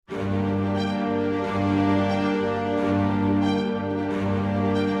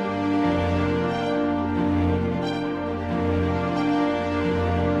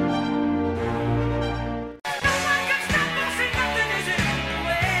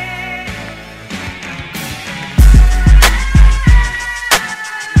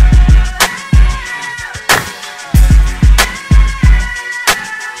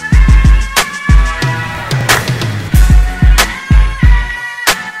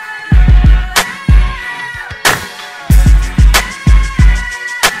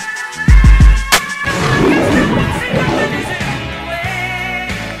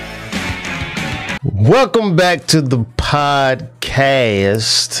Welcome back to the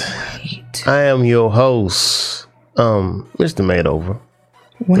podcast. I am your host, Mr. Madeover.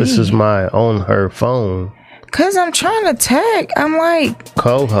 This is my on her phone. Cause I'm trying to tag. I'm like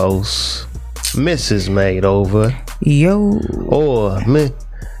co-host, Mrs. Madeover. Yo. Or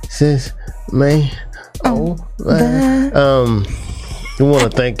Mrs. Madeover. We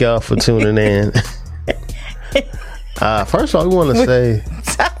want to thank y'all for tuning in. First of all, we want to say,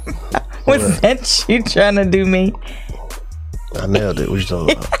 was that you trying to do me? I nailed it. What you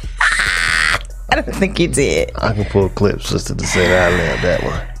talking about? I don't think you did. I can pull clips just to say that I nailed that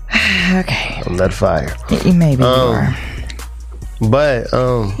one. Okay. I'm not fire. You maybe you are. But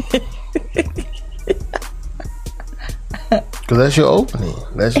because that's your opening.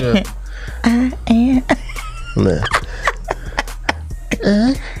 That's your. I am. Nah.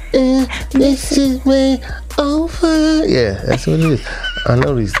 This is way over. Yeah, that's what it is. I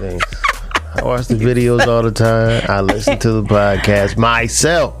know these things. I watch the videos all the time. I listen to the podcast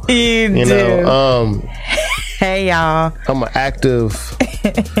myself. You do. Know, hey y'all. I'm an active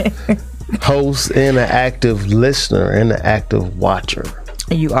host and an active listener and an active watcher.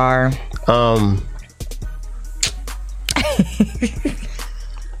 You are.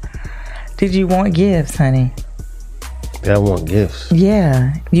 Did you want gifts, honey? I want gifts.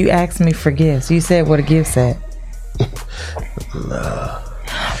 Yeah, you asked me for gifts. You said what a gift's at. Nah.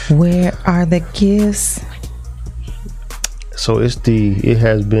 Where are the gifts? So it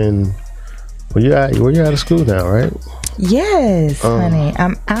has been. Well, you're out of school now, right? Yes, honey,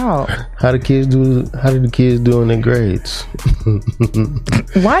 I'm out. How did the kids do in their grades?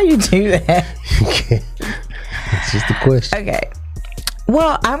 Why you do that? It's just a question. Okay.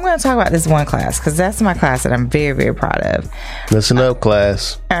 Well, I'm going to talk about this one class because that's my class that I'm very, very proud of. Listen up,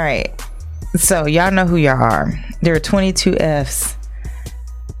 class. All right. So y'all know who y'all are. There are 22 Fs.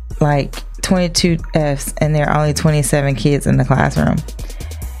 Like 22 Fs, and there are only 27 kids in the classroom.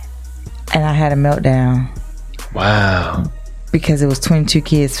 And I had a meltdown. Wow. Because it was 22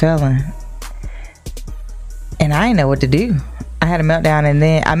 kids failing. And I didn't know what to do. I had a meltdown, and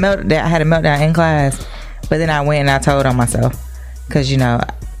then I had a meltdown in class. But then I went and I told on myself. Because,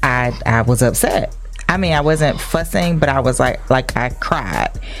 I was upset. I mean, I wasn't fussing, but I was like I cried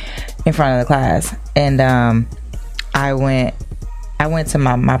in front of the class. And I went to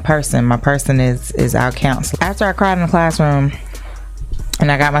my person. My person is our counselor. After I cried in the classroom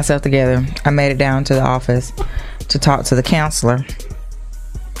and I got myself together, I made it down to the office to talk to the counselor.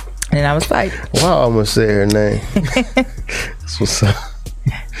 And I was like, well, I almost said her name. That's what's up.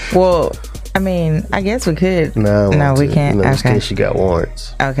 Well, I mean, I guess we could. No, we can't. No, okay. She got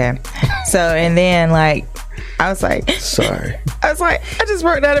warrants. Okay. So, and then I was like, sorry. I just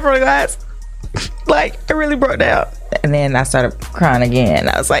broke down in front of class. I really broke down. And then I started crying again.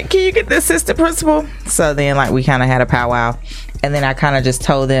 I was like, can you get the assistant principal? So then we kind of had a powwow. And then I kind of just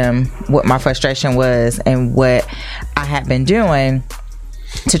told them what my frustration was and what I had been doing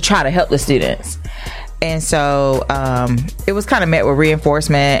to try to help the students. And so it was kind of met with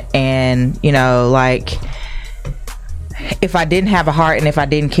reinforcement and, if I didn't have a heart and if I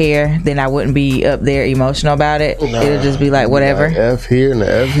didn't care, then I wouldn't be up there emotional about it. Nah, it'll just be like, whatever. Like F here and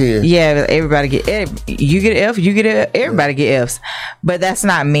the F here. Yeah, everybody you get an F, you get an everybody get Fs. But that's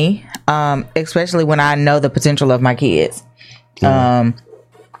not me, especially when I know the potential of my kids. And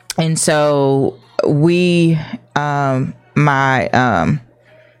so we, my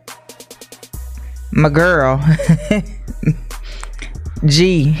girl,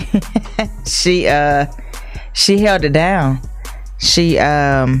 G, she held it down. She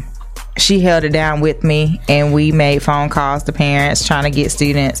held it down with me, and we made phone calls to parents trying to get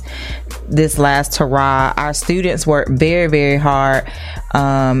students this last hurrah. Our students worked very, very hard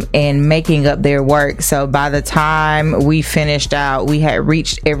in making up their work. So by the time we finished out, we had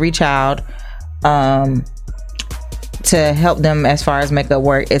reached every child to help them as far as make up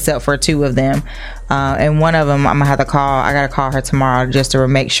work, except for 2 of them. And one of them, I gotta call her tomorrow just to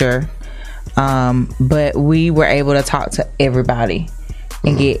make sure. But we were able to talk to everybody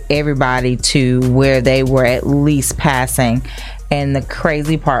and get everybody to where they were at least passing. And the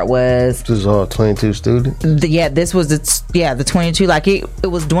crazy part was, this is all 22 students. This was the 22. It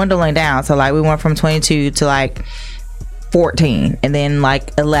was dwindling down. So we went from 22 to 14, and then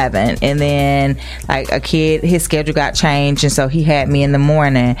 11, and then a kid, his schedule got changed, and so he had me in the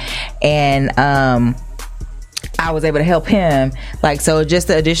morning, and I was able to help him. So just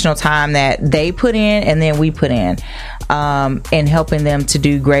the additional time that they put in and then we put in helping them to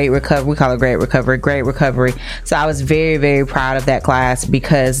do grade recovery. We call it grade recovery. So I was very, very proud of that class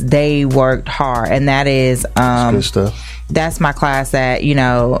because they worked hard, and that is good stuff. That's my class that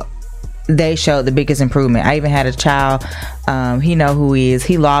they showed the biggest improvement. I even had a child, he know who he is.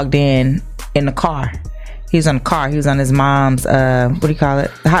 He logged in the car. He was on the car. He was on his mom's, what do you call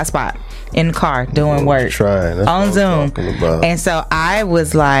it? The hotspot in the car doing work on Zoom. And so I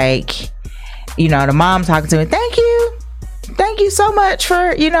was like, you know, the mom talking to me, thank you so much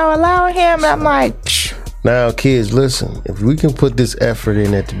for, you know, allowing him. And I'm like, psh. Now, kids, listen, if we can put this effort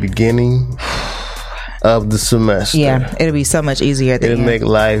in at the beginning of the semester, yeah, it'll be so much easier at the end. It'll make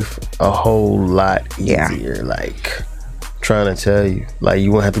life a whole lot easier. Yeah. Like, trying to tell you, like,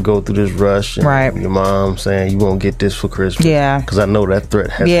 you won't have to go through this rush and right. Your mom saying you won't get this for Christmas. Yeah, because I know that threat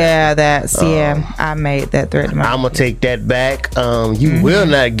has I made that threat. I'm gonna take that back. You will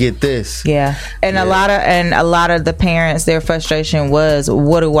not get this. Yeah, and a lot of the parents, their frustration was,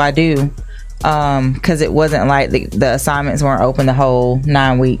 what do I do? Because it wasn't like the assignments weren't open the whole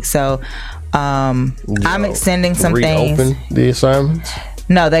 9 weeks. So I'm extending some things. Reopen the assignments?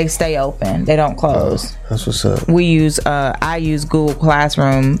 No, they stay open. They don't close. That's what's up. I use Google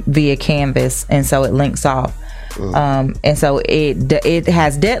Classroom via Canvas, and so it links off. And so it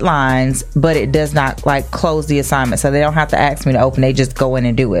has deadlines, but it does not like close the assignment. So they don't have to ask me to open. They just go in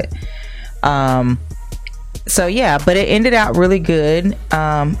and do it. So yeah, but it ended out really good.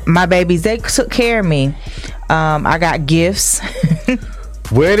 My babies, they took care of me. I got gifts.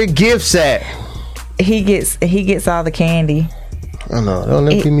 Where the gifts at? He gets all the candy. I know. Don't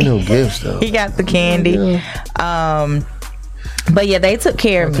give me no gifts though. He got the candy. Yeah. But yeah, they took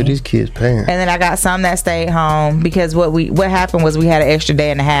care of me. These kids' parents. And then I got some that stayed home because what happened was we had an extra day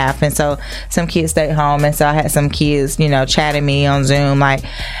and a half, and so some kids stayed home, and so I had some kids, you know, chatting me on Zoom like,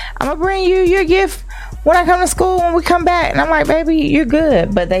 I'm gonna bring you your gift when I come to school when we come back. And I'm like, baby, you're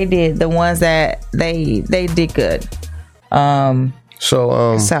good. But they did. The ones that they did good.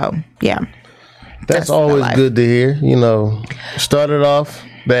 So yeah. That's always good to hear. You know, started off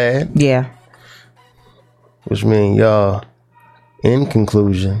bad. Yeah. Which means y'all, in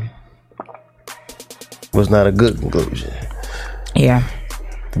conclusion, was not a good conclusion. Yeah.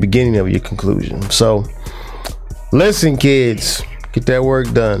 The beginning of your conclusion. So, listen, kids, get that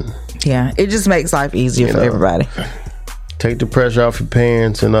work done. Yeah, it just makes life easier for everybody. Take the pressure off your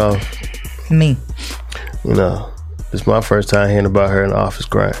parents and me. You know, it's my first time hearing about her in the office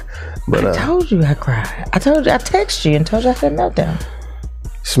crying. But I told you I cried. I texted you and told you I had a meltdown.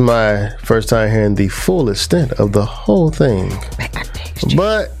 It's my first time hearing the full extent of the whole thing.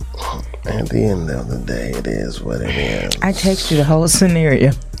 But at the end of the day, it is what it is. I text you the whole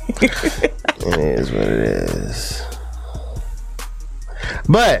scenario. It is what it is.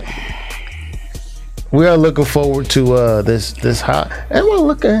 But we are looking forward to this hot. Am I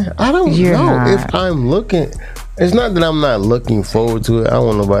looking? I don't know if I'm looking. It's not that I'm not looking forward to it. I don't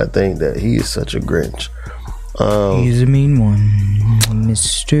want nobody to think that he is such a Grinch. He's a mean one,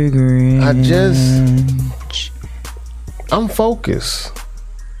 Mr. Grinch. I'm focused.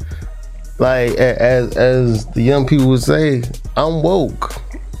 Like as the young people would say, I'm woke.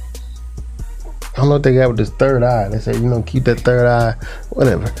 I don't know what they got with this third eye. They say, you know, keep that third eye,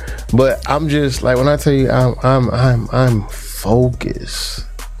 whatever. But I'm just like, when I tell you, I'm focused.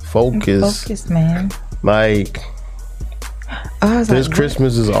 Focused, man. Like, this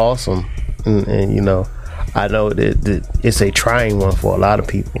Christmas is awesome, and you know, I know that it's a trying one for a lot of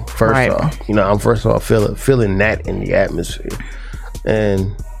people. First off, you know, I'm feeling that in the atmosphere,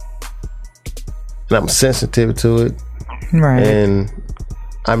 and I'm sensitive to it, right? And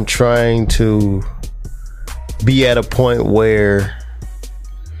I'm trying to be at a point where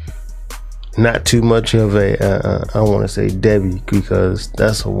not too much of I want to say Debbie, because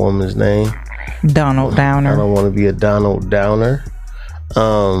that's a woman's name. Donald Downer. I don't want to be a Donald Downer.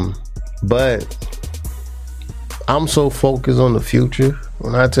 But I'm so focused on the future.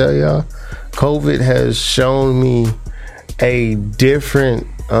 When I tell y'all, COVID has shown me a different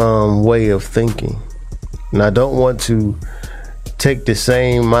way of thinking. And I don't want to take the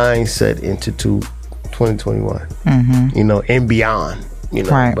same mindset into 2021, you know, and beyond, you know,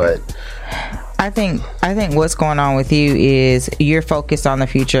 right. But I think what's going on with you is you're focused on the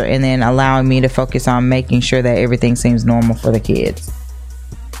future and then allowing me to focus on making sure that everything seems normal for the kids.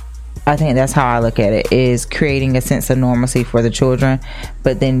 I think that's how I look at it, is creating a sense of normalcy for the children.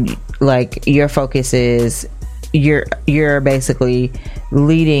 But then, like, your focus is you're basically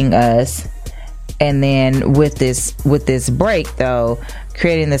leading us. And then with this break, though,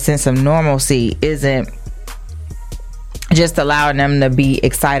 creating the sense of normalcy isn't just allowing them to be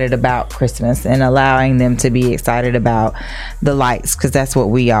excited about Christmas and allowing them to be excited about the lights, because that's what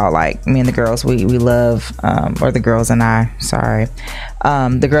we all like. Me and the girls, we love, or the girls and I, sorry.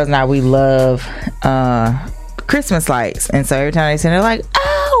 The girls and I, we love Christmas lights. And so every time they see it, they're like,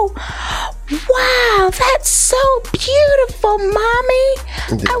 oh, Wow, that's so beautiful, mommy.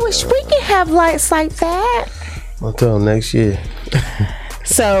 I wish we could have lights like that. Until next year.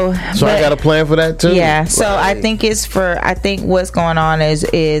 So I got a plan for that too. Yeah. So I think I think what's going on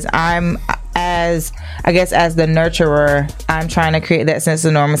is I'm as the nurturer, I'm trying to create that sense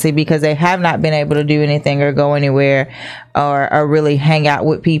of normalcy because they have not been able to do anything or go anywhere or really hang out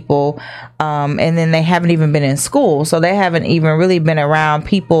with people. And then they haven't even been in school. So they haven't even really been around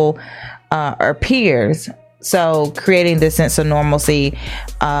people or peers. So creating this sense of normalcy,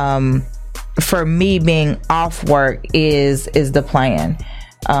 for me being off work is the plan.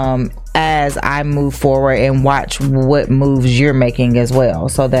 As I move forward and watch what moves you're making as well,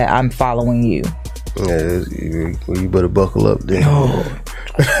 so that I'm following you. Yeah, you better buckle up then.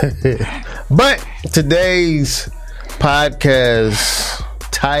 But today's podcast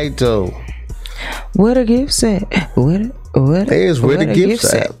title, what a gift set. What the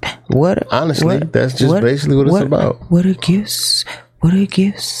gifts at? Honestly, that's just basically what it's about. What a gifts. What a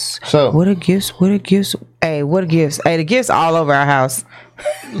gifts. So what a gifts. Hey, what a gifts. Hey, the gifts all over our house.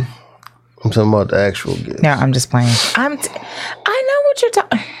 I'm talking about the actual gifts. No, I'm just playing. I know what you're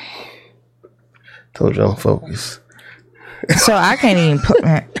talking. Told you I'm focused. So I can't even put.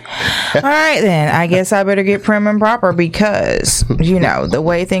 All right, then. I guess I better get prim and proper because the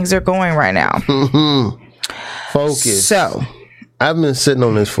way things are going right now. Focus. So I've been sitting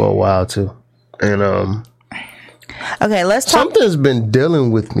on this for a while too, and okay, let's talk. Something's been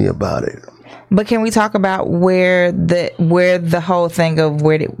dealing with me about it. But can we talk about where the whole thing of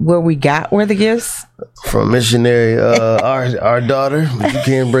where the gifts from missionary our daughter? But you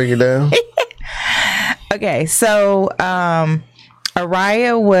can't break it down. Okay, so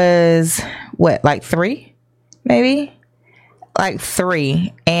Araya was what, like 3, maybe, like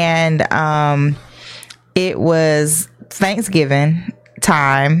 3, and it was Thanksgiving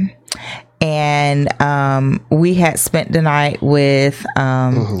time. And we had spent the night with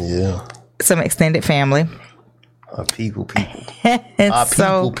some extended family. Our people. And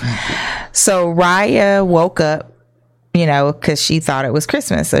so Raya woke up, because she thought it was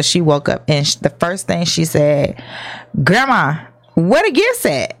Christmas. So she woke up and the first thing she said, "Grandma, what a gift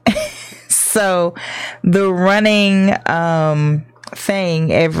set." So the running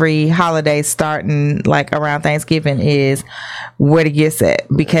thing every holiday starting like around Thanksgiving is where the gift at,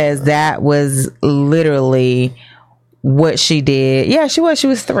 because that was literally what she did. Yeah, she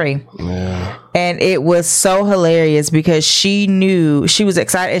was 3. Yeah. And it was so hilarious because she knew, she was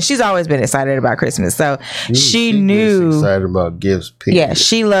excited, and she's always been excited about Christmas. So she knew, excited about gifts, period. Yeah,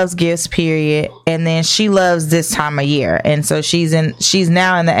 she loves gifts, period. And then she loves this time of year. And so she's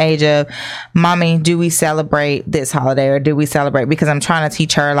now in the age of, Mommy, do we celebrate this holiday or do we celebrate? Because I'm trying to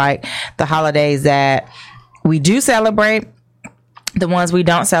teach her like the holidays that we do celebrate, the ones we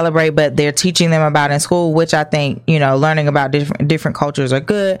don't celebrate, but they're teaching them about in school, which I think, learning about different cultures are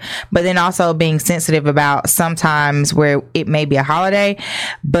good, but then also being sensitive about sometimes where it may be a holiday,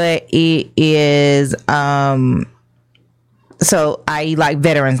 but it is, so i.e. like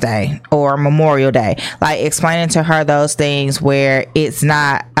Veterans Day or Memorial Day, like explaining to her those things where it's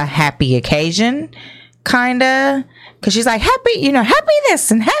not a happy occasion, kind of. Because she's like, happy this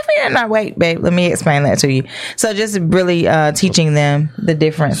and happy. No, wait, babe, let me explain that to you. So just really teaching them the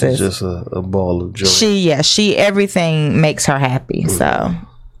differences. It's just a ball of joy. She everything makes her happy. So,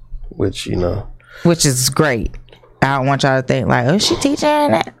 which is great. I don't want y'all to think like, oh, she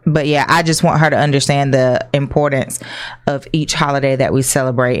teaching that. But yeah, I just want her to understand the importance of each holiday that we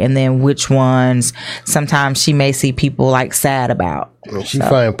celebrate, and then which ones sometimes she may see people like sad about. She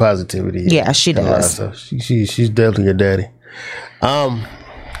find positivity. Yeah, she does. She's definitely a daddy.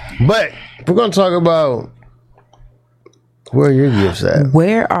 But we're gonna talk about where are your gifts at.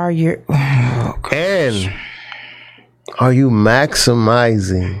 Where are your and are you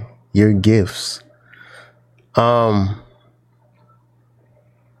maximizing your gifts? When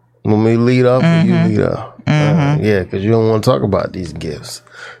we lead off, or you lead off. Yeah, because you don't want to talk about these gifts.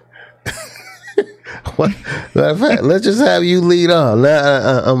 Matter of fact, let's just have you lead on.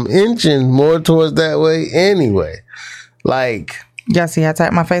 Now, I'm inching more towards that way anyway. Like, y'all see how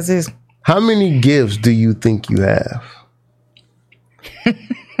tight my face is? How many gifts do you think you have?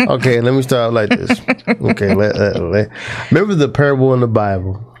 Okay, let me start like this. Okay, remember the parable in the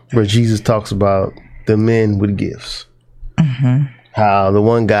Bible where Jesus talks about the men with gifts. How the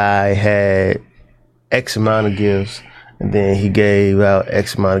one guy had X amount of gifts, and then he gave out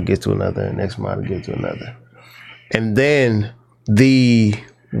X amount of gifts to another, and X amount of gifts to another. And then the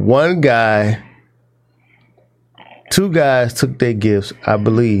one guy, 2 guys took their gifts, I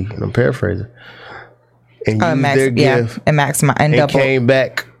believe, and I'm paraphrasing, and used their gift and maximize and double. Came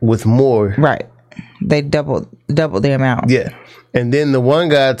back with more. Right. They doubled the amount. Yeah. And then the one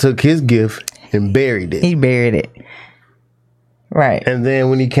guy took his gift and buried it. He buried it. Right. And then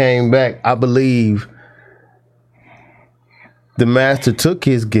when he came back, I believe the master took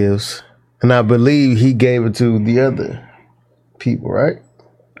his gifts, and I believe he gave it to the other people, right?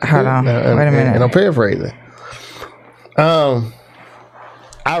 Hold on. Wait a minute. And I'm paraphrasing.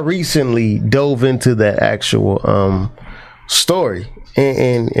 I recently dove into that actual story,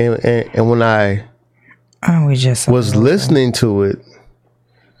 and when I was listening to it,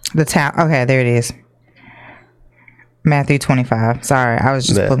 okay, there it is. Matthew 25. Sorry, I was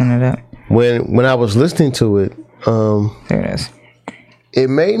just pulling it up. When I was listening to it, there it is. It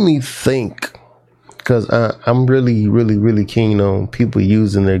made me think, because I'm really, really, really keen on people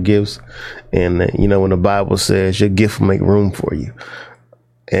using their gifts, and when the Bible says your gift will make room for you,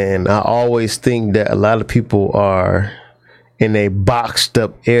 and I always think that a lot of people are in a boxed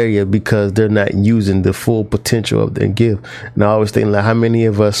up area because they're not using the full potential of their gift. And I always think, like, how many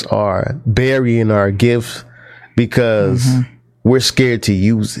of us are burying our gifts because we're scared to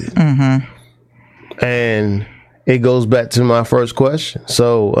use it. And it goes back to my first question.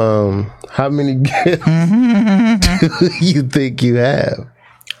 So, how many gifts do you think you have?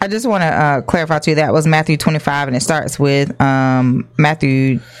 I just want to clarify too. That was Matthew 25, and it starts with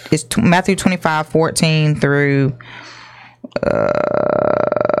Matthew 25, 14 through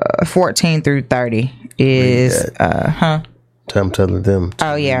 30 is I'm telling them.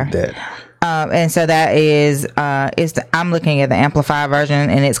 Oh yeah. That. And so that is I'm looking at the Amplified version,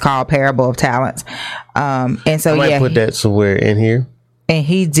 and it's called Parable of Talents. And so I might put that somewhere in here. And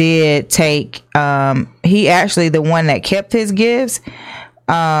he did take he actually, the one that kept his gifts,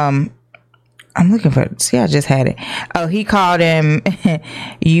 I'm looking for it. See, I just had it. Oh, he called him,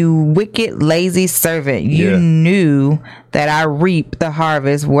 "You wicked, lazy servant. You knew that I reap the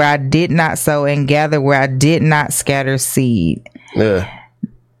harvest where I did not sow, and gather where I did not scatter seed." Yeah.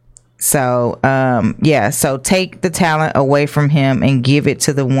 So, so take the talent away from him and give it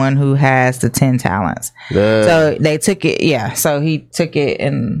to the one who has the 10 talents. Yeah. So they took it. Yeah. So he took it,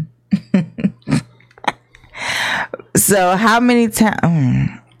 and so how many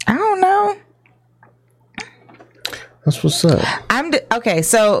times? I don't know. That's what's up. Okay.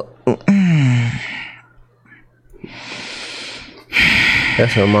 So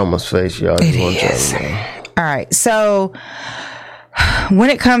that's her mama's face, y'all. It is. All right. So when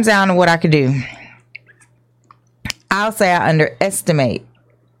it comes down to what I could do, I'll say I underestimate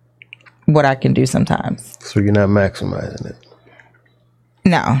what I can do sometimes. So you're not maximizing it?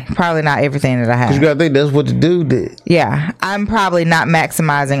 No, probably not everything that I have. 'Cause you gotta think that's what the dude did. Yeah, I'm probably not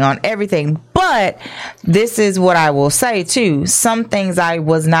maximizing on everything, but this is what I will say too. Some things I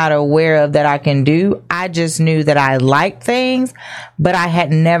was not aware of that I can do. I just knew that I liked things, but I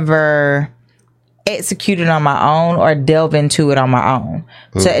had never executed on my own or delve into it on my own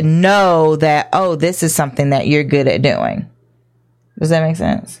to know that, oh, this is something that you're good at doing. Does that make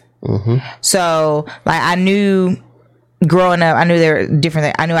sense? Mm-hmm. So, like, I knew growing up, I knew there were different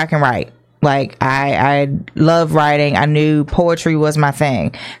things. I knew I can write. Like, I love writing. I knew poetry was my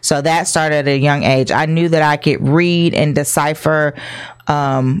thing. So that started at a young age. I knew that I could read and decipher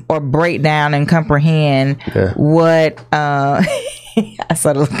or break down and comprehend what I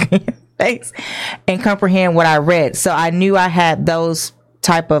started looking at face and comprehend what I read. So I knew I had those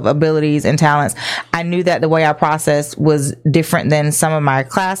type of abilities and talents. I knew that the way I processed was different than some of my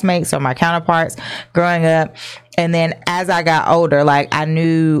classmates or my counterparts growing up. And then as I got older, like, I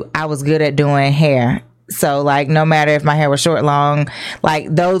knew I was good at doing hair. So, like, no matter if my hair was short, long, like,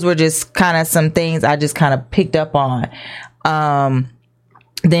 those were just kind of some things I just kind of picked up on.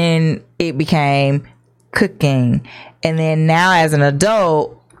 Then it became cooking. And then now as an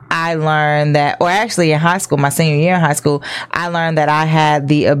adult, I learned that, or actually in high school, my senior year in high school, I learned that I had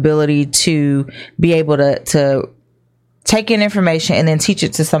the ability to be able to take in information and then teach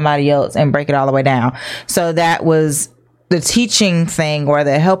it to somebody else and break it all the way down. So that was the teaching thing, or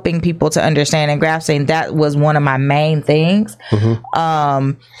the helping people to understand and grasp thing. That was one of my main things.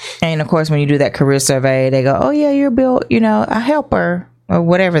 Mm-hmm. And of course, when you do that career survey, they go, "Oh yeah, you're built, a helper," or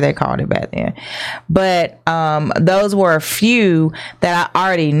whatever they called it back then. But those were a few that I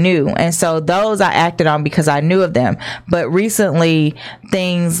already knew. And so those I acted on because I knew of them. But recently,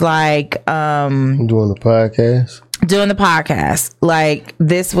 things like doing the podcast, like,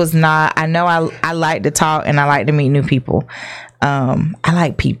 this was not, I know I like to talk and I like to meet new people. I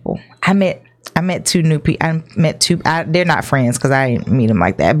like people. I met I met two new people. They're not friends because I didn't meet them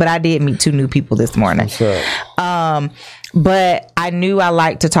like that. But I did meet two new people this morning. But I knew I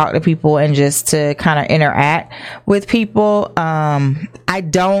liked to talk to people and just to kind of interact with people. I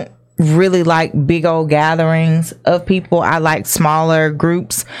don't really like big old gatherings of people. I like smaller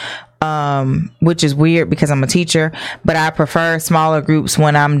groups, which is weird because I'm a teacher, but I prefer smaller groups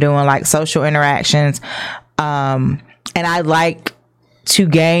when I'm doing like social interactions. And I like to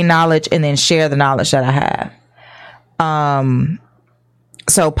gain knowledge and then share the knowledge that I have.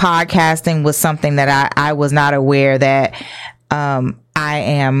 So podcasting was something that I was not aware that I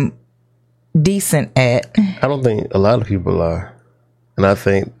am decent at. I don't think a lot of people are. And I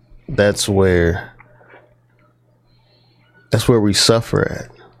think that's where we suffer at.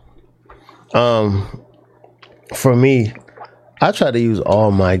 For me, I try to use all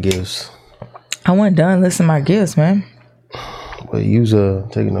my gifts. I wasn't done listing my gifts, man. But you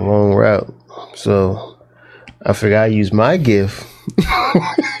taking the wrong route. So I figure I use my gift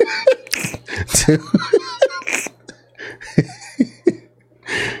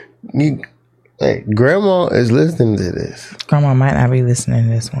Hey, Grandma is listening to this. Grandma might not be listening to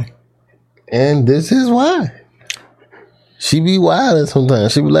this one. And this is why. She be wilding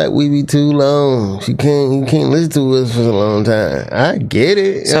sometimes. She be like, we be too long. You can't listen to us for a long time. I get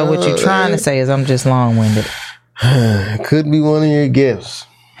it. So what you're trying to say is I'm just long-winded. Could be one of your gifts.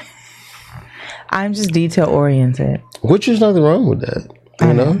 I'm just detail-oriented. Which is nothing wrong with that.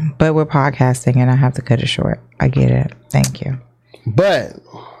 You know? But we're podcasting and I have to cut it short. I get it. Thank you. But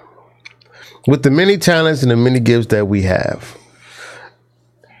with the many talents and the many gifts that we have,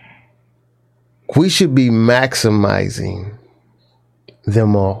 we should be maximizing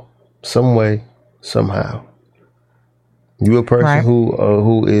them all, some way, somehow. You a person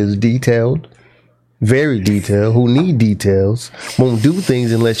who is detailed, very detailed, who need details, won't do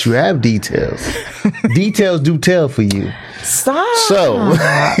things unless you have details. Details do tell for you. Stop. So,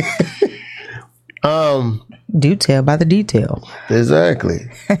 do tell by the detail.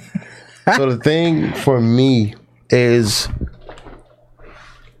 Exactly. So the thing for me is,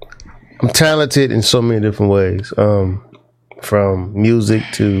 I'm talented in so many different ways. From music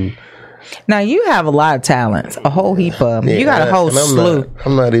to. Now you have a lot of talents, a whole heap of them. You got a whole slew.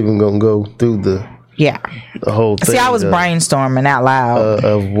 I'm not even gonna go through the whole thing. See, I was brainstorming out loud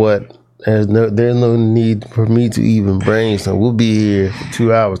of what. There's no need for me to even brainstorm. We'll be here for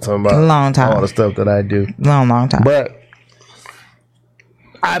 2 hours talking about all the stuff that I do. Long time. But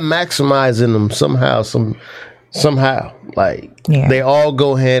I maximize in them somehow. Like they all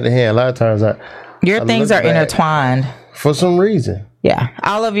go hand in hand. A lot of times your things are intertwined for some reason. Yeah,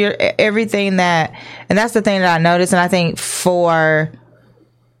 all of your everything and that's the thing that I noticed. And I think for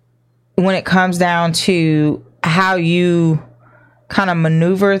when it comes down to how you kind of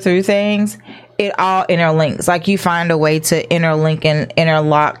maneuver through things, it all interlinks. Like you find a way to interlink and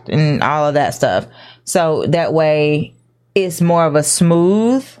interlock and all of that stuff. So that way it's more of a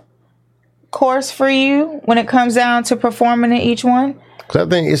smooth course for you when it comes down to performing in each one. Because I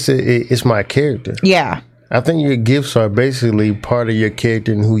think it's my character. Yeah. I think your gifts are basically part of your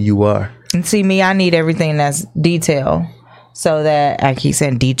character and who you are. And see, me, I need everything that's detail. So that I keep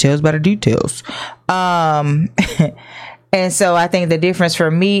saying details, better details. And so I think the difference for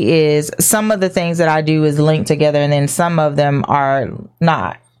me is some of the things that I do is linked together and then some of them are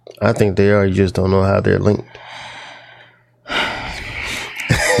not. I think they are. You just don't know how they're linked.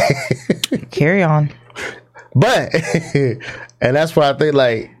 Carry on. But, and that's why I think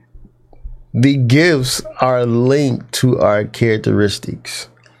like the gifts are linked to our characteristics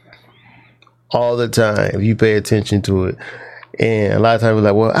all the time if you pay attention to it. And a lot of times we're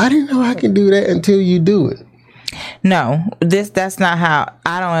like, well, I didn't know I can do that until you do it. No, that's not how.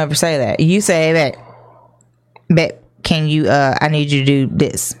 I don't ever say that. You say that can you I need you to do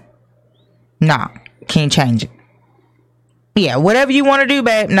this. Nah, can you change it? Yeah, whatever you want to do,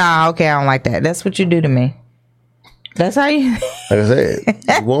 babe. Nah, okay, I don't like that. That's what you do to me. That's how you. Like I said,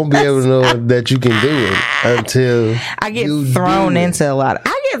 you won't be able to know that you can do it until I get thrown into a lot.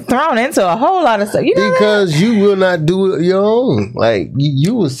 I get thrown into a whole lot of stuff. You know because you will not do it your own. Like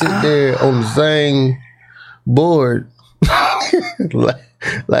you will sit there on the same board,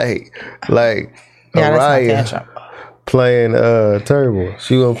 like Araya playing Turbo.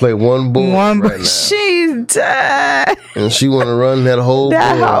 She gonna play one board right now. She's dead, and she wanna run that whole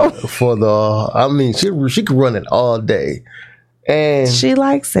board for the. I mean, she can run it all day, and she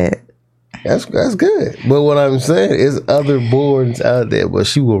likes it. That's good. But what I'm saying is other boards out there, but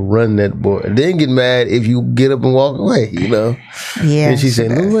she will run that board. And then get mad if you get up and walk away, you know? Yeah. And she said,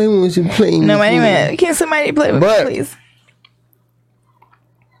 no, wait a minute, you playing. No, wait a minute. Can somebody play with me, please?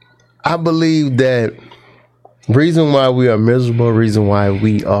 I believe that reason why we are miserable, reason why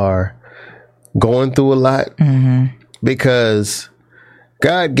we are going through a lot, because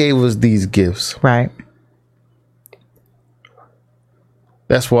God gave us these gifts. Right.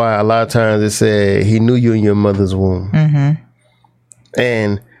 That's why a lot of times it said he knew you in your mother's womb.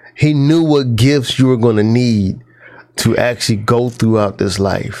 And he knew what gifts you were going to need to actually go throughout this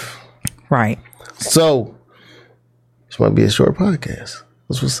life. Right. So, this might be a short podcast.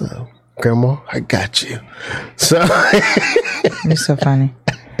 That's what's up. Grandma, I got you. So, You're so funny.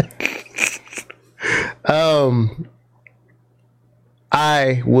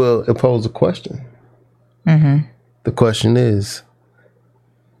 I will pose a question. The question is,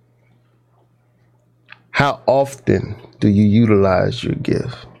 how often do you utilize your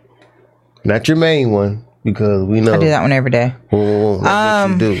gift? Not your main one, because we know I do that one every day. Well,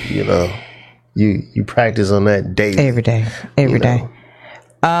 that's what you do, you know. You practice on that daily. Every day. Every day.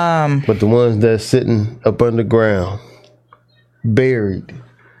 But the ones that's sitting up underground, buried.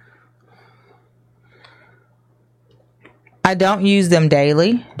 I don't use them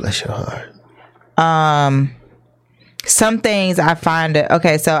daily. Bless your heart. Some things I find it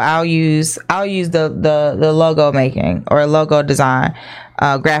okay, so I'll use the logo making or logo design,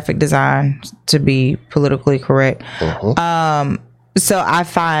 graphic design to be politically correct. So I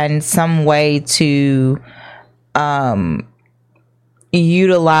find some way to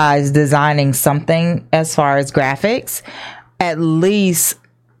utilize designing something as far as graphics at least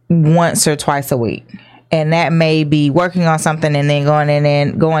once or twice a week. And that may be working on something and then going in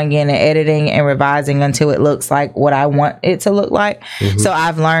and editing and revising until it looks like what I want it to look like. So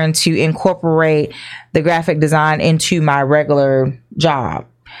I've learned to incorporate the graphic design into my regular job.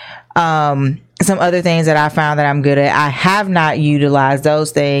 Some other things that I found that I'm good at, I have not utilized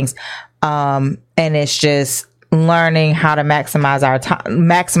those things. And it's just learning how to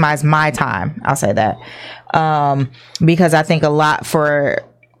maximize my time. I'll say that. Because I think a lot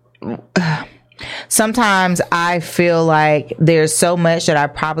sometimes I feel like there's so much that I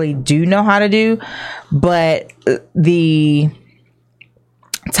probably do know how to do, but my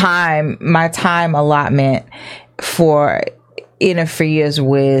time allotment interferes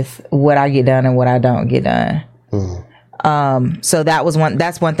with what I get done and what I don't get done. So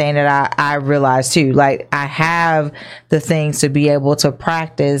that's one thing that I realized too. Like, I have the things to be able to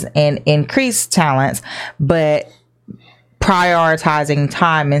practice and increase talents, but prioritizing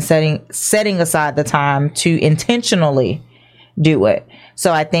time and setting aside the time to intentionally do it.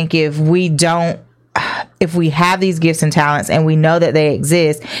 So I think if we have these gifts and talents and we know that they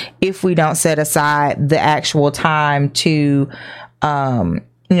exist, if we don't set aside the actual time to,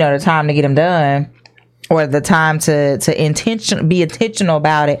 the time to get them done, or the time to be intentional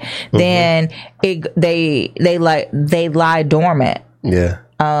about it, then they lie dormant. Yeah.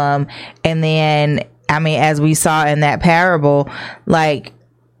 And then, I mean, as we saw in that parable, like,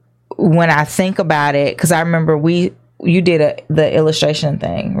 when I think about it, because I remember you did the illustration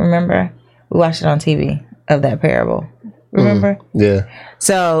thing. Remember, we watched it on TV of that parable. Remember? Yeah.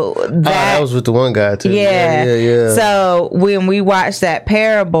 So that was with the one guy too. Yeah. So when we watched that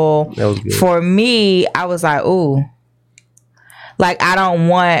parable, that was good. For me, I was like, ooh. Like, I don't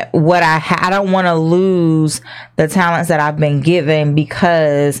want I don't want to lose the talents that I've been given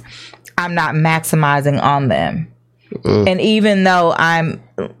because I'm not maximizing on them. And even though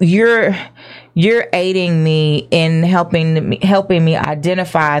you're aiding me in helping me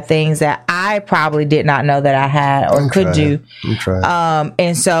identify things that I probably did not know that I had or could do. I'm trying.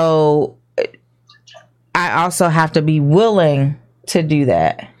 And so I also have to be willing to do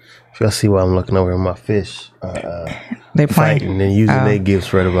that. If y'all see why I'm looking over at my fish, they're fighting and using their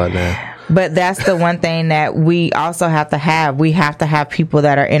gifts right about now. But that's the one thing that we also have to have. We have to have people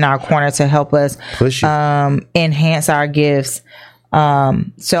that are in our corner to help us enhance our gifts.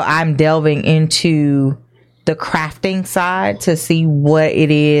 So I'm delving into the crafting side to see what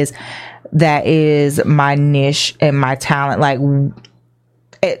it is that is my niche and my talent. Like,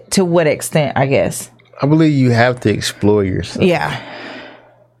 to what extent, I guess. I believe you have to explore yourself. Yeah.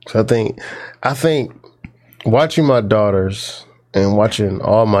 So I think watching my daughters and watching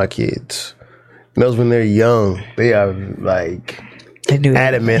all my kids, those when they're young, they are like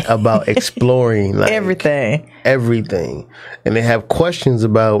adamant about exploring like everything, and they have questions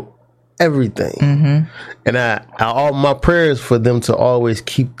about everything. And all my prayers for them to always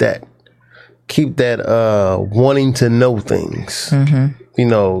keep that wanting to know things,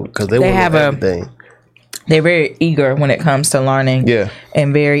 because they have everything. They're very eager when it comes to learning,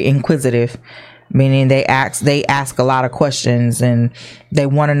 and very inquisitive. Meaning they ask a lot of questions and they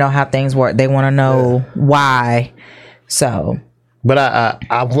want to know how things work. They want to know why. So But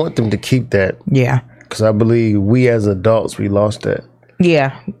I want them to keep that Yeah. because I believe we as adults, we lost that.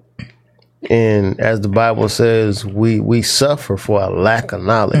 Yeah. And as the Bible says, we suffer for a lack of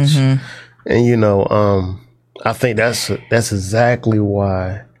knowledge. And, you know, I think that's exactly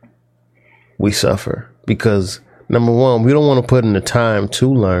why we suffer. Because, number one, we don't want to put in the time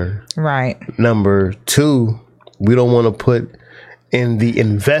to learn. Right. Number two, we don't want to put in the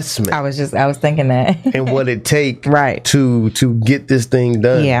investment. I was thinking that. And what it take Right. to get this thing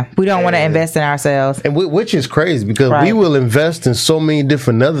done. Yeah. We don't want to invest in ourselves. And which is crazy because we Right. will invest in so many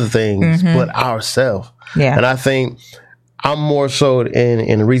different other things, but ourselves. Yeah. And I think I'm more so,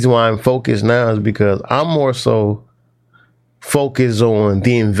 and the reason why I'm focused now is because I'm more so focused on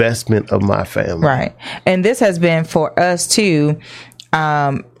the investment of my family. Right. And this has been for us too,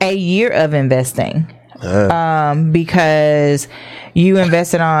 a year of investing. Because you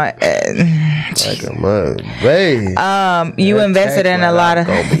invested on Like a mug, babe. you invested in a lot of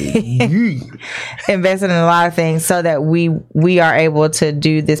invested invested in a lot of things so that we are able to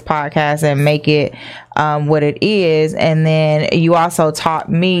do this podcast and make it what it is. And then you also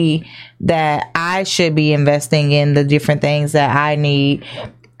taught me that I should be investing in the different things that I need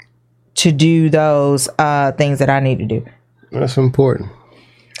to do those things that I need to do. That's important.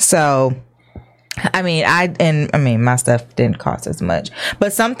 So I mean, my stuff didn't cost as much,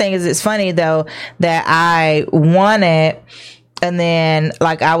 but some things, it's funny though that I wanted, and then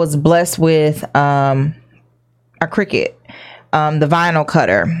like I was blessed with a Cricut, the vinyl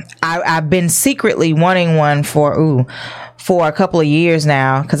cutter. I've been secretly wanting one for a couple of years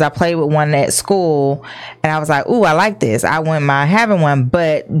now because I played with one at school, and I was like, I like this. I wouldn't mind having one,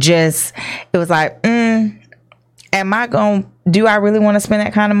 but just it was like, do I really want to spend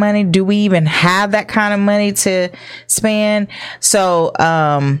that kind of money? Do we even have that kind of money to spend? So,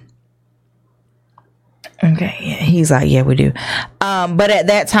 okay. He's like, yeah, we do. But at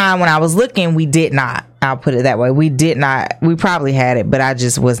that time when I was looking, we did not. I'll put it that way. We did not. We probably had it, but I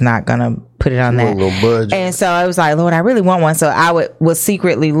just was not going to put it on that. And so I was like, Lord, I really want one. So I was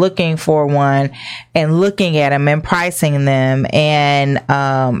secretly looking for one and looking at them and pricing them. And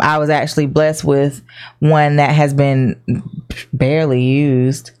I was actually blessed with one that has been barely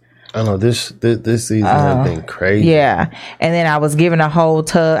used. I know this season has been crazy. Yeah. And then I was given a whole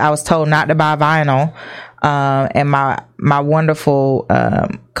tub. I was told not to buy vinyl. And my wonderful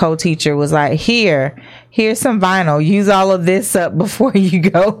co-teacher was like, here's some vinyl. Use all of this up before you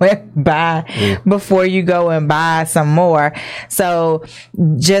go and buy some more. So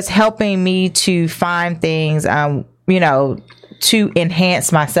just helping me to find things, to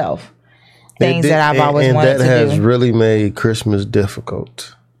enhance myself. Things that I've always wanted to do. And that has really made Christmas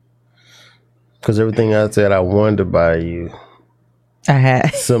difficult. Because everything I said I wanted to buy you, I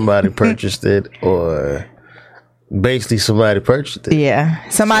had somebody purchased it, or basically somebody purchased it. Yeah,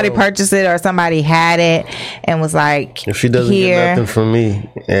 somebody purchased it, or somebody had it and was like, if she doesn't get nothing from me,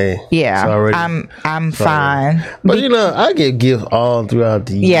 hey, yeah, already, I'm fine. But I get gifts all throughout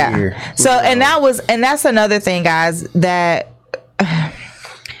the year. So that's another thing, guys, that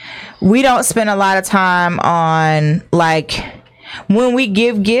we don't spend a lot of time on, like when we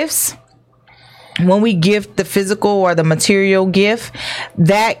give gifts. When we gift the physical or the material gift,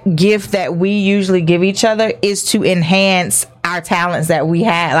 that gift that we usually give each other is to enhance our talents that we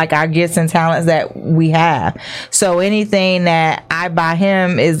have, like our gifts and talents that we have. So anything that I buy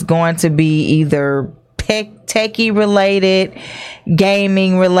him is going to be either techie related,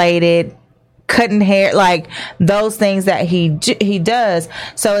 gaming related, cutting hair, like those things that he does.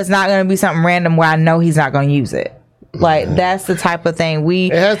 So it's not going to be something random where I know he's not going to use it. Like that's the type of thing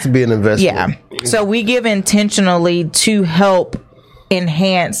it has to be an investment. Yeah. So we give intentionally to help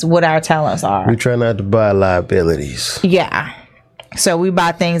enhance what our talents are. We try not to buy liabilities. Yeah. So we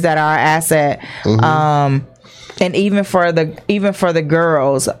buy things that are asset. And even for the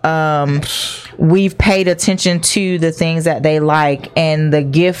girls, we've paid attention to the things that they like and the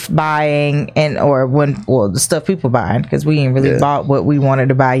gift buying the stuff people buying, because we ain't really bought what we wanted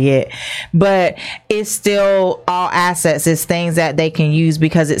to buy yet. But it's still all assets. It's things that they can use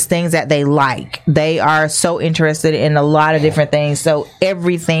because it's things that they like. They are so interested in a lot of different things. So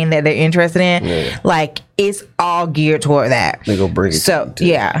everything that they're interested in, like it's all geared toward that. They go bring it. So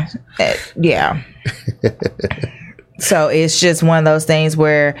yeah. So it's just one of those things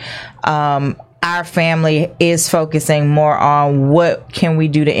where our family is focusing more on what can we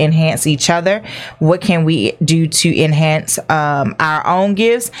do to enhance each other, what can we do to enhance our own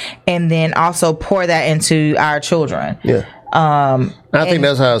gifts, and then also pour that into our children. Yeah. I think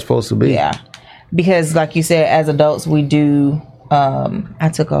that's how it's supposed to be. Yeah. Because like you said, as adults, we do. I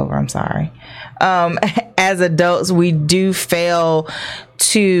took over. I'm sorry. As as adults, we do fail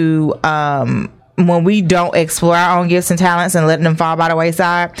to, when we don't explore our own gifts and talents and letting them fall by the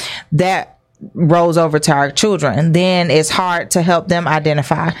wayside, that rolls over to our children. Then it's hard to help them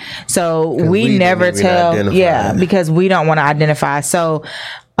identify. So we never tell, because we don't want to identify. So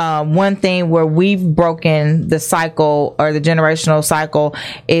one thing where we've broken the cycle or the generational cycle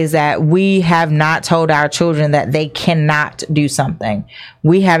is that we have not told our children that they cannot do something.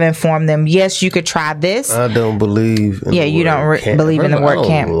 We have informed them, yes, you could try this. I don't believe in you don't believe in the word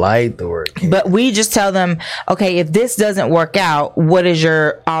can't. I don't like the word can't. But we just tell them, okay, if this doesn't work out, what is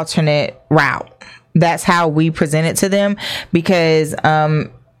your alternate route? That's how we present it to them, because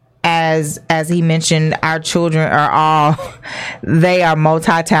as he mentioned, our children they are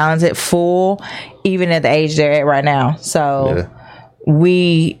multi-talented, full, even at the age they're at right now. So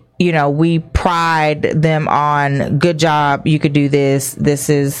we pride them on, good job, you could do this. This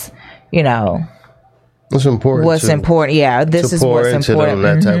is, what's important. What's important. Yeah. This is what's important.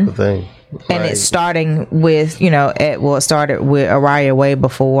 Them, that type of thing. And it's starting with, it started with Araya way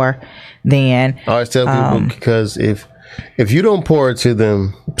before then. I always tell people, because if you don't pour it to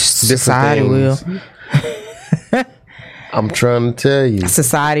them, society will. I'm trying to tell you,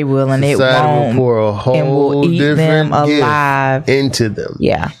 society will, and it won't. Will pour a whole and will eat them alive into them.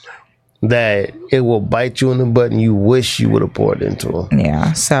 Yeah, that it will bite you in the butt, and you wish you would have poured into them.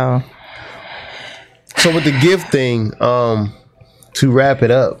 Yeah. So with the gift thing, to wrap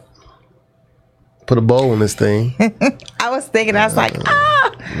it up, put a bow on this thing. I was thinking, I was like,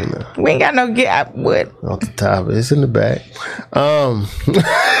 we ain't got no gift. What? Off the top, it's in the back.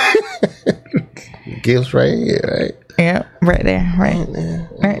 Gifts right here, right? Yeah, right there,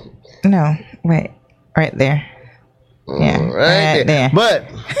 right. No, wait, right there. Yeah, right there. But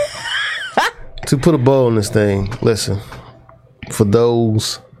to put a bow on this thing, listen, for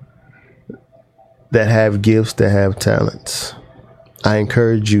those that have gifts, that have talents, I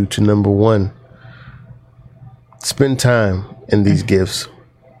encourage you to, number one, spend time in these gifts.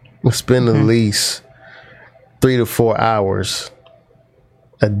 Spend at least 3 to 4 hours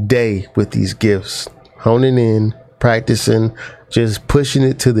a day with these gifts, honing in, practicing, just pushing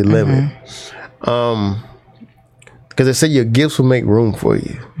it to the limit. Because they say your gifts will make room for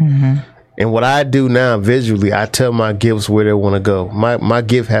you. And what I do now visually, I tell my gifts where they want to go. My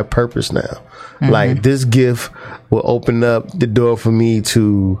gift have purpose now. Like, this gift will open up the door for me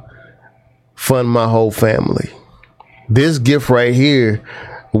to fund my whole family. This gift right here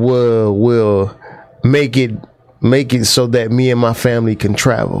will make it so that me and my family can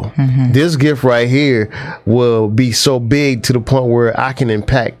travel. This gift right here will be so big to the point where I can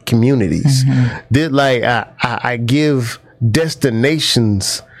impact communities. I give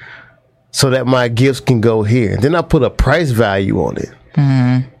destinations so that my gifts can go here. Then I put a price value on it.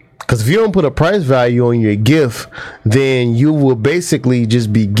 Because if you don't put a price value on your gift, then you will basically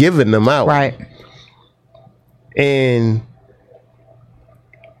just be giving them out. Right. And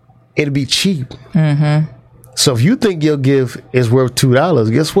it'll be cheap. So if you think your gift is worth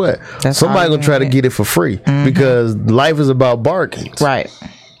 $2, guess what? Somebody gonna try to get it for free, because life is about bargains. Right.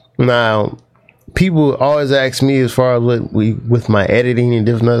 Now, people always ask me, as far as with my editing and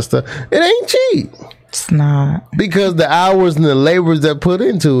different other stuff, it ain't cheap. It's not, because the hours and the labors that put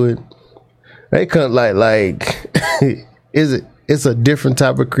into it, they come like it's a different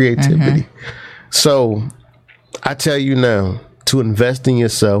type of creativity. So I tell you now to invest in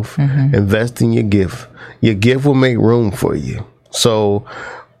yourself, invest in your gift. Your gift will make room for you. So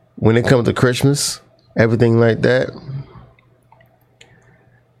when it comes to Christmas, everything like that,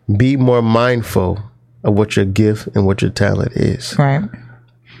 be more mindful of what your gift and what your talent is. Right.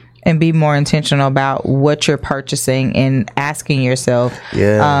 And be more intentional about what you're purchasing and asking yourself, is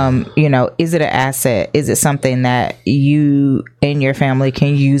it an asset? Is it something that you and your family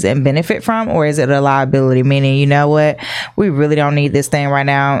can use and benefit from? Or is it a liability? Meaning, you know what? We really don't need this thing right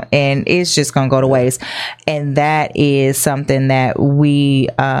now, and it's just going to go to waste. And that is something that we,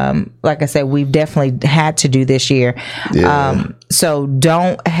 like I said, we've definitely had to do this year. So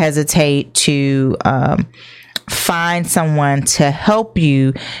don't hesitate to find someone to help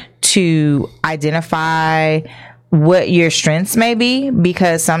you to identify what your strengths may be,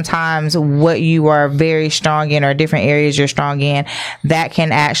 because sometimes what you are very strong in, or different areas you're strong in, that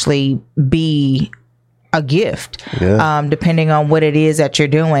can actually be a gift, depending on what it is that you're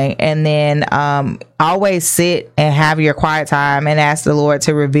doing. And then always sit and have your quiet time and ask the Lord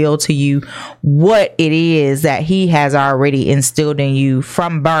to reveal to you what it is that He has already instilled in you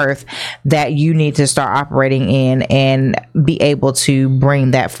from birth that you need to start operating in and be able to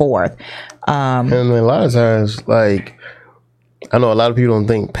bring that forth. And a lot of times, like, I know a lot of people don't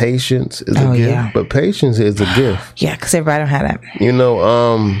think patience is a gift, yeah. but patience is a gift. Yeah, because everybody don't have that. You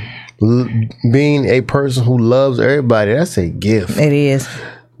know, being a person who loves everybody, that's a gift. It is.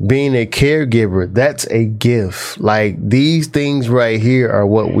 Being a caregiver, that's a gift. Like, these things right here are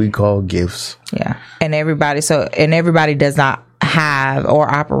what we call gifts. Yeah. And everybody does not have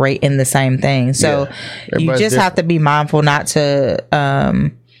or operate in the same thing. So you just have to be mindful not to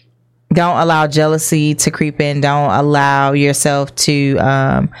don't allow jealousy to creep in. Don't allow yourself to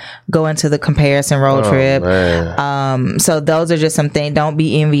go into the comparison road trip. So those are just some things. Don't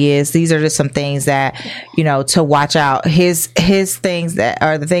be envious. These are just some things that, you know, to watch out. His things that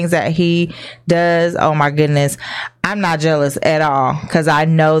are the things that he does. Oh my goodness. I'm not jealous at all because I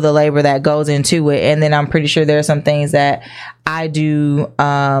know the labor that goes into it. And then I'm pretty sure there are some things that I do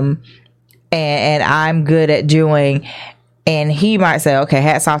and I'm good at doing. And he might say, okay,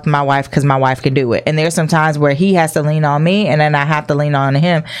 hats off to my wife because my wife can do it. And there's some times where he has to lean on me and then I have to lean on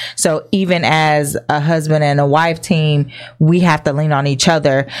him. So even as a husband and a wife team, we have to lean on each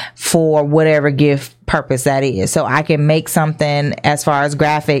other for whatever gift purpose that is. So I can make something as far as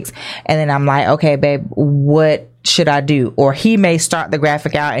graphics and then I'm like, okay, babe, what should I do? Or he may start the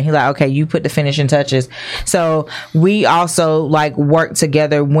graphic out and he's like, okay, you put the finishing touches. So we also like work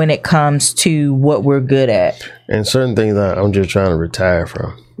together when it comes to what we're good at. And certain things I'm just trying to retire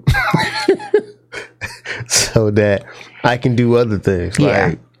from. So that I can do other things. Yeah.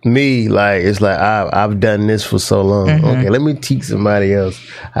 Like me, like it's like I've done this for so long. Okay, let me teach somebody else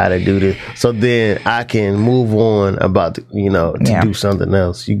how to do this. So then I can move on about to do something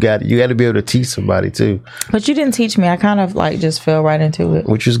else. You got to be able to teach somebody too. But you didn't teach me. I kind of like just fell right into it.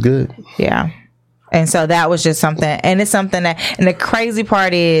 Which is good. Yeah. And so that was just something, and it's something that, and the crazy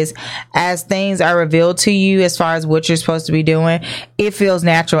part is, as things are revealed to you as far as what you're supposed to be doing, it feels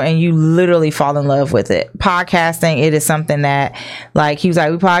natural and you literally fall in love with it. Podcasting, it is something that, like, he was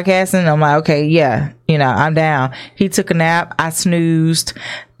like, we podcasting? I'm like, okay, yeah, I'm down. He took a nap. I snoozed,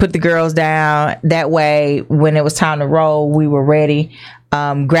 put the girls down. That way, when it was time to roll, we were ready.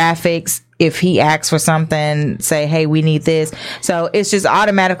 Graphics, if he asks for something, say, hey, we need this. So it's just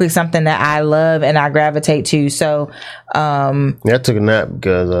automatically something that I love and I gravitate to. So I took a nap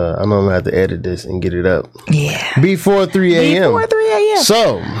because I know I'm gonna have to edit this and get it up. Yeah. Before 3 a.m. Before 3 a.m.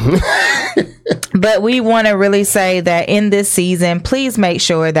 So but we want to really say that in this season, please make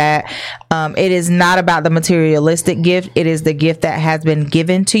sure that it is not about the materialistic gift. It is the gift that has been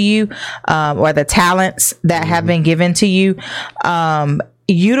given to you, or the talents that have been given to you.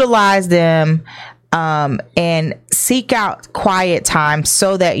 Utilize them and seek out quiet time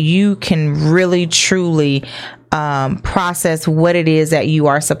so that you can really truly process what it is that you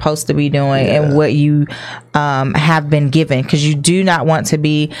are supposed to be doing and what you have been given, because you do not want to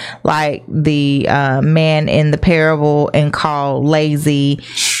be like the man in the parable and called lazy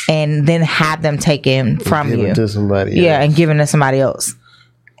and then have them taken from you to somebody else. and given to somebody else.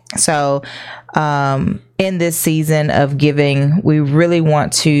 So in this season of giving, we really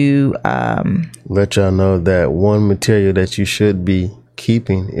want to let y'all know that one material that you should be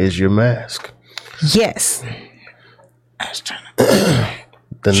keeping is your mask. Yes. I was trying to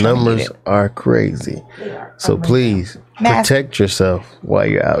the numbers are crazy. So please protect yourself while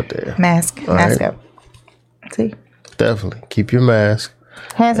you're out there. Mask up. See? Definitely keep your mask.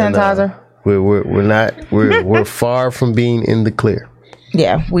 Hand sanitizer. We're far from being in the clear.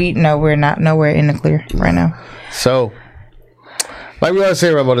 Yeah, we're not nowhere in the clear right now. So, like we always say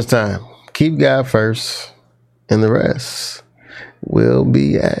around this time, keep God first, and the rest will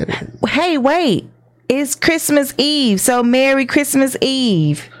be added. Hey, wait. It's Christmas Eve, so Merry Christmas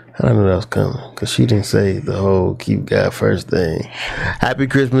Eve. I don't know that was coming, because she didn't say the whole keep God first thing. Happy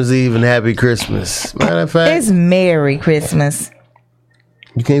Christmas Eve and happy Christmas. Matter of fact, it's Merry Christmas.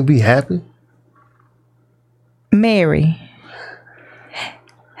 You can't be happy? Merry.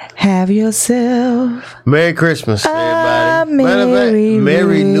 Have yourself Merry Christmas, everybody.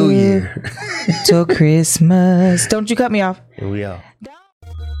 Merry New Year. Till Christmas. Don't you cut me off. And we out.